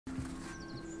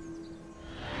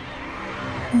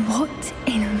What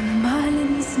in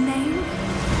Merlin's name?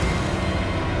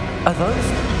 Are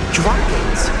those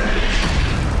dragons?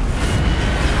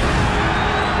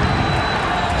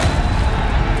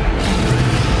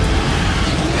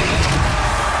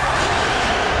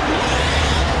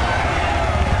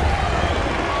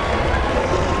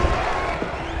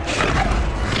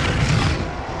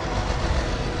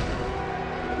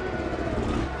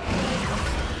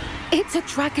 It's a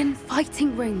dragon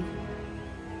fighting ring.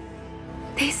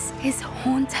 This is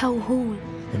Hauntel Hall.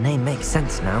 The name makes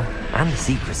sense now, and the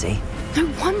secrecy. No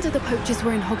wonder the poachers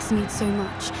were in Hogsmeade so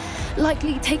much.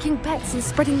 Likely taking bets and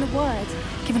spreading the word,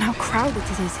 given how crowded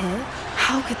it is here.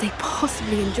 How could they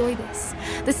possibly enjoy this?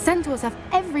 The centaurs have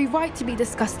every right to be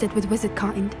disgusted with wizard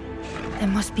kind. There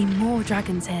must be more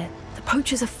dragons here. The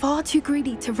poachers are far too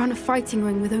greedy to run a fighting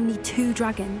ring with only 2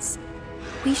 dragons.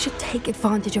 We should take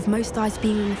advantage of most eyes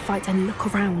being in the fight and look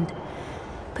around.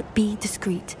 But be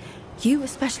discreet. You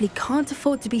especially can't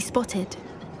afford to be spotted.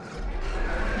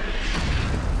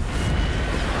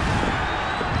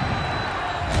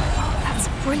 Oh, that's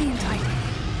a brilliant idea.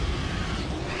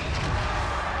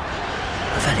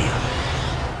 Revelio.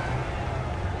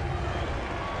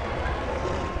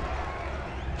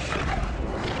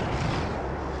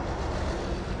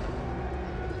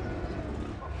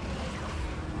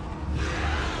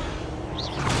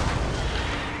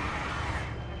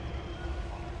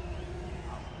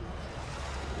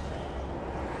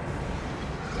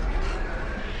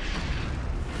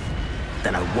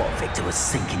 Don't know what Victor was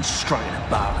thinking, striking a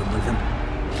bargain with him.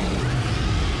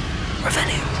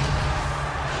 Revelio.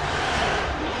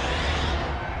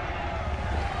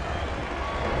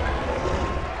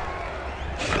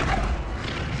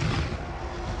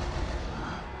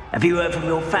 Have you heard from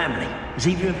your family? Has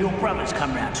either of your brothers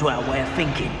come round to our way of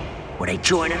thinking? Will they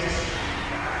join us?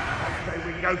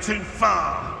 We go too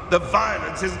far. The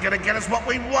violence isn't going to get us what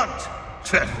we want.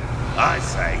 I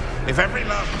say, if every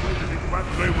last wizard is run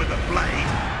through with a blade,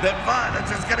 then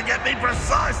violence is going to get me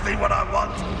precisely what I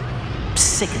want.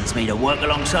 Sickens me to work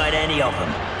alongside any of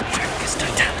them. Fergus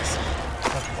Totalis.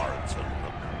 That warrants a look.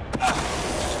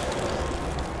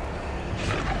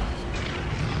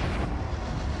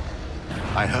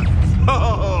 I heard.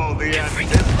 Oh, the end.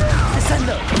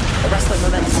 Descendo! Arrest the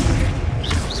momentum.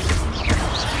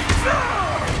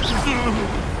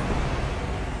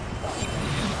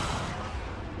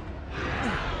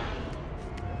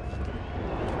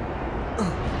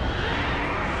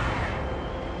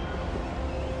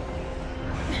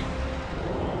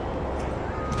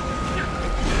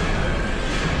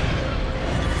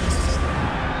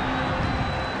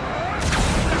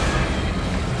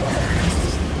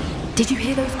 Did you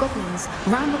hear those goblins?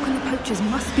 Ramrock and the poachers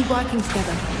must be working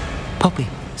together. Poppy,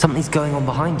 something's going on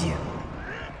behind you.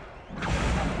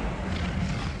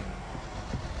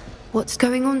 What's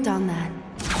going on down there?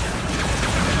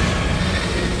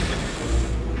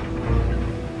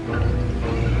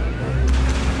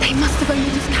 They must have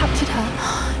only just captured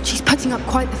her. She's putting up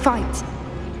quite the fight.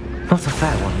 Not a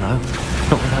fair one, though.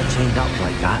 Not with her chained up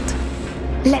like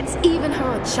that. Let's even her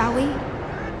odds, shall we?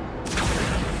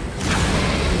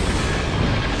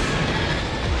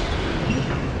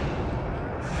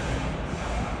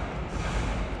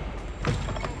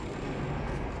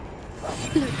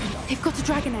 Look, they've got a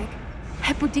dragon egg.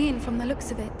 Hebridean from the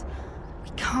looks of it. We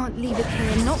can't leave it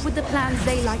here, not with the plans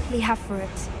they likely have for it.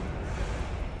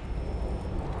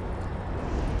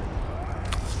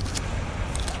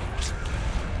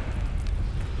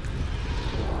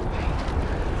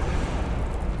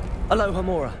 Hello,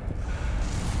 Hamora.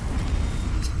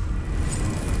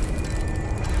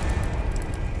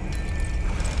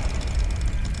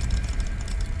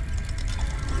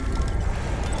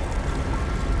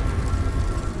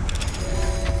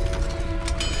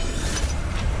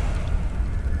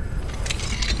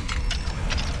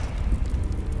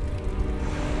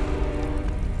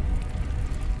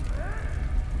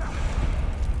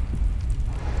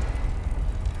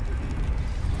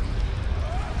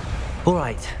 All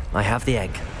right, I have the egg.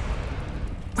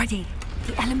 Ready.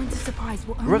 The element of surprise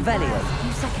will only Revelio. last a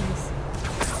few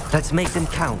seconds. Let's make them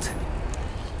count.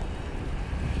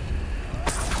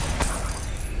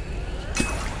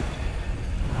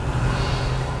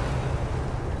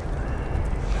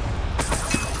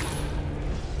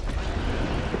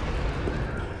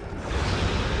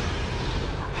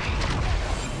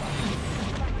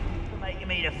 Making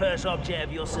me the first object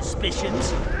of your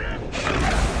suspicions.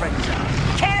 Friends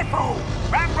are. Careful!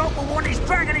 Ramrock will want his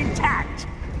dragon intact!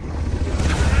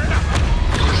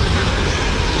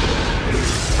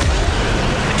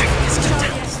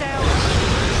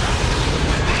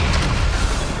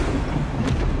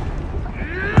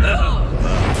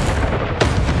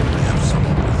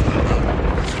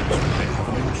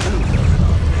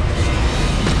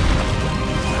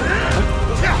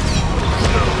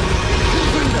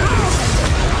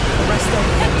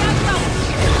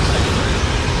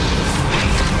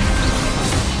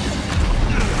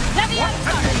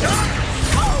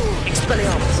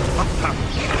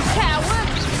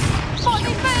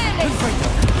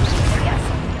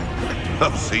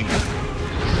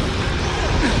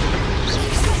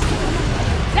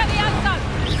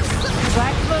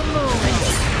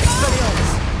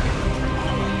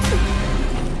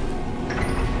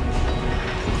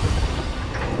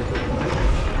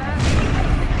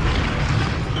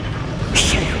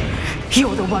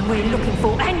 You're the one we're looking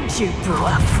for, and you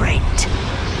brought a friend.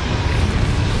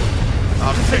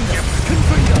 I'll take you.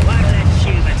 One less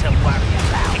human to worry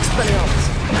about. Expelliarmus!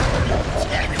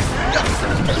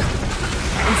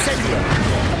 Incendio!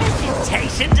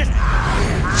 Temptation just...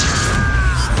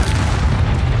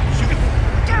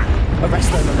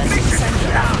 Arresto momentum.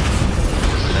 Incendio!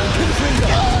 Confringo!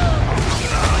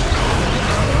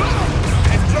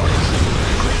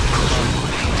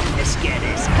 Let's get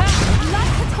this.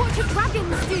 Like to torture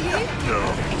dragons, do you? No.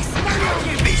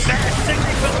 Give me better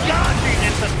signal from gardening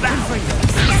than for battle.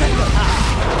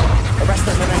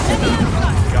 Arresto momentum.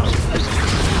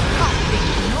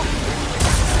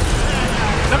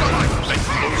 Never mind.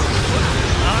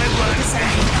 I won't say.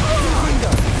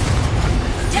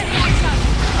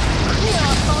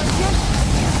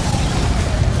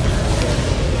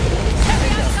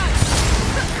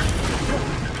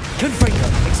 Confringo!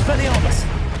 Expelliarmus!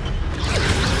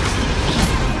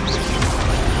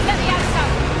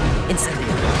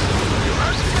 Incendio!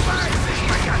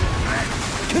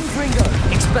 Confringo!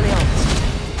 Expelliarmus!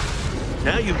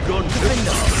 Now you've gone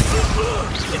Confringo!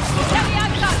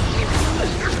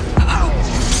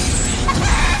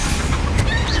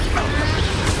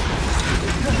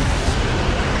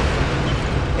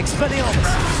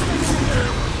 Expelliarmus!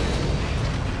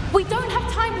 We don't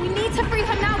have time. We need to free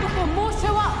her now before more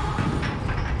show up.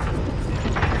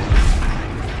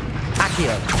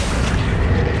 Accio!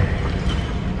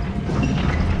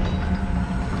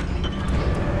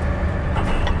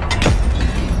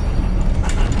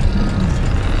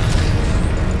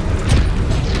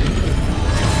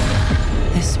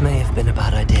 This may have been a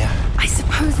bad idea. I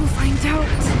suppose we'll find out.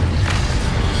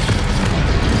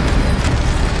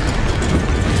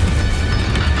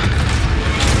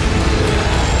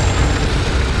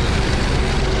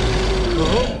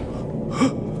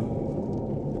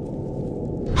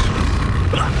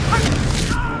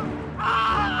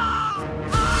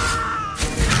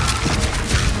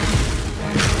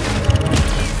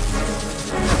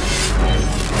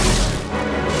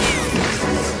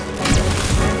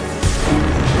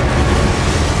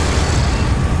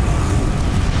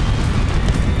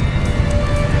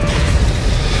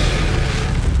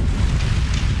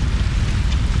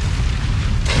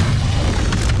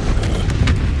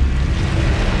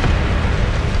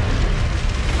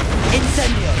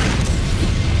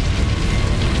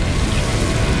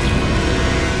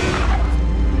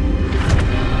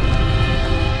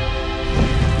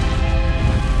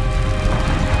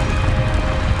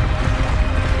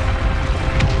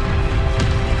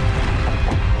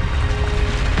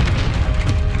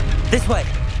 This way!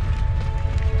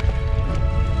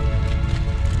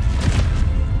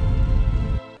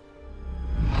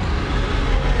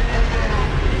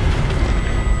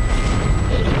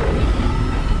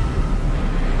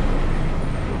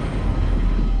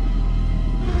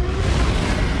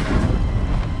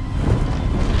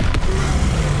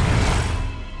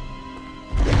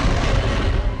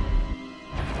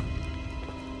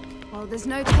 Well, there's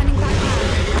no turning back now.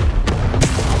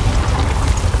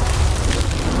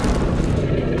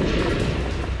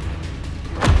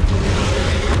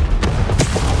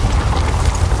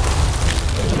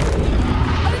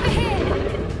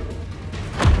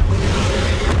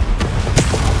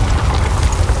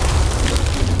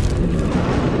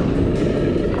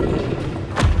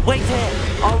 Wait here!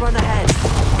 I'll run ahead.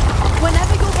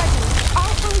 Whenever you're ready,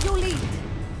 I'll follow your lead.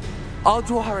 I'll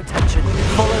draw her attention.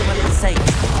 Follow when it's safe.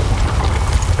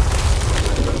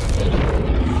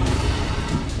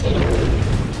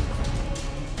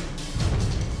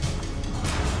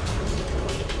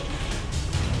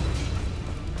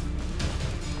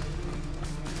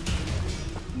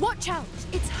 Watch out!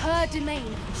 It's her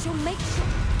domain. She'll make sure.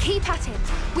 Keep at it.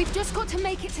 We've just got to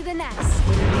make it to the nest.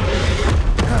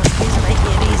 He's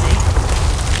making it easy.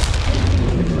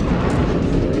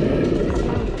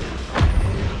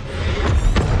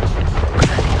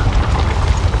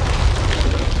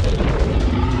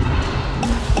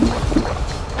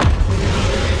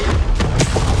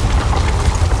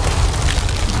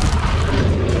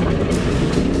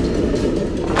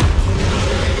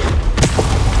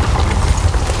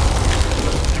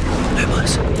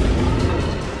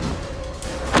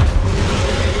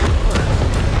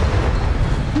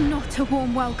 Not a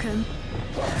warm welcome.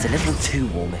 It's a little too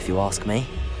warm, if you ask me.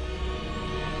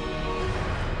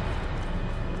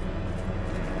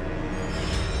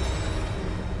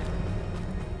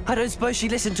 I don't suppose she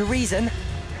listened to reason.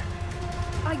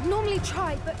 I'd normally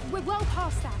try, but we're well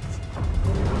past that.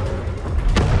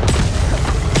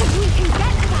 If we can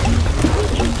get to that, we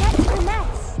can get to the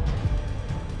nest.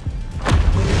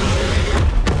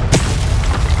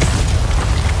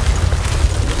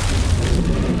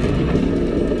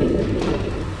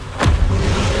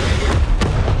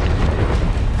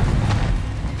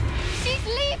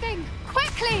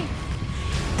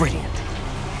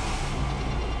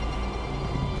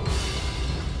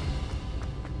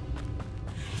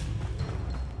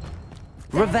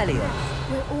 Revelio.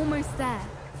 We're almost there.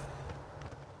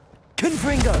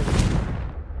 Confringo.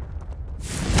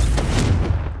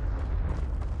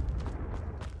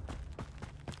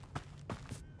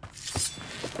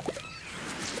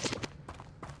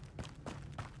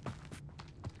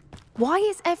 Why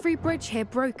is every bridge here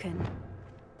broken?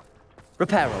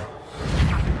 Reparo.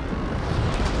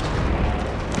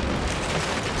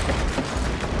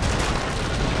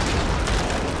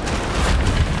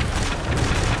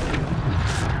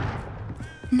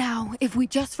 Now, if we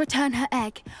just return her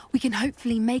egg, we can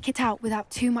hopefully make it out without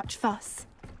too much fuss.